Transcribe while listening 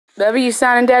Bubba, you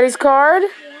signing Daddy's card? Yeah.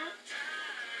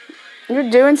 You're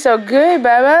doing so good,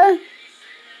 Bubba.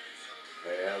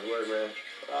 Hey, how's the work, man?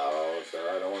 Oh, it's all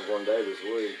right. I want to go on day this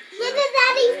week. Look at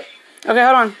Daddy. Yeah. Okay,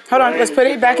 hold on. Hold on. Let's put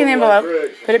it back in the envelope.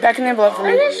 Put it back in the envelope for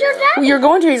me. You're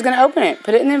going to. He's going to open it.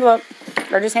 Put it in the envelope.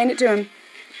 Or just hand it to him.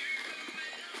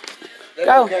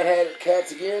 Go. That cat had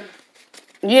cats again?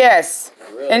 Yes.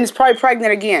 Really? And it's probably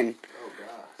pregnant again. Oh,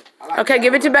 God. Like okay,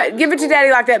 give it to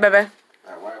Daddy like that, Bubba.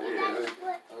 All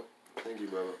right, oh, thank you,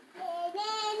 Bubba.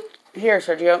 Here,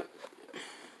 Sergio.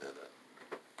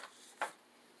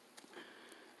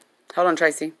 Hold on,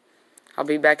 Tracy. I'll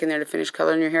be back in there to finish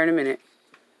coloring your hair in a minute.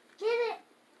 Get it.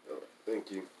 Oh, thank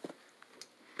you.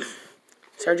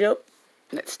 Sergio,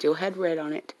 that still had red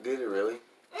on it. Did it really?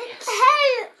 Yes.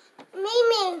 Hey,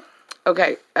 Mimi.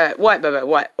 Okay, what, Bubba?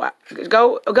 What?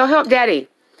 Go help Daddy.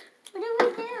 What do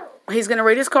we do? He's going to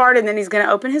read his card, and then he's going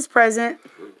to open his present.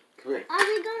 Come here. Are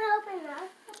we going to open that?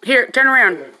 Here, turn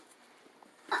around.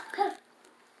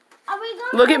 Are we going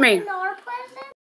Look to at me. open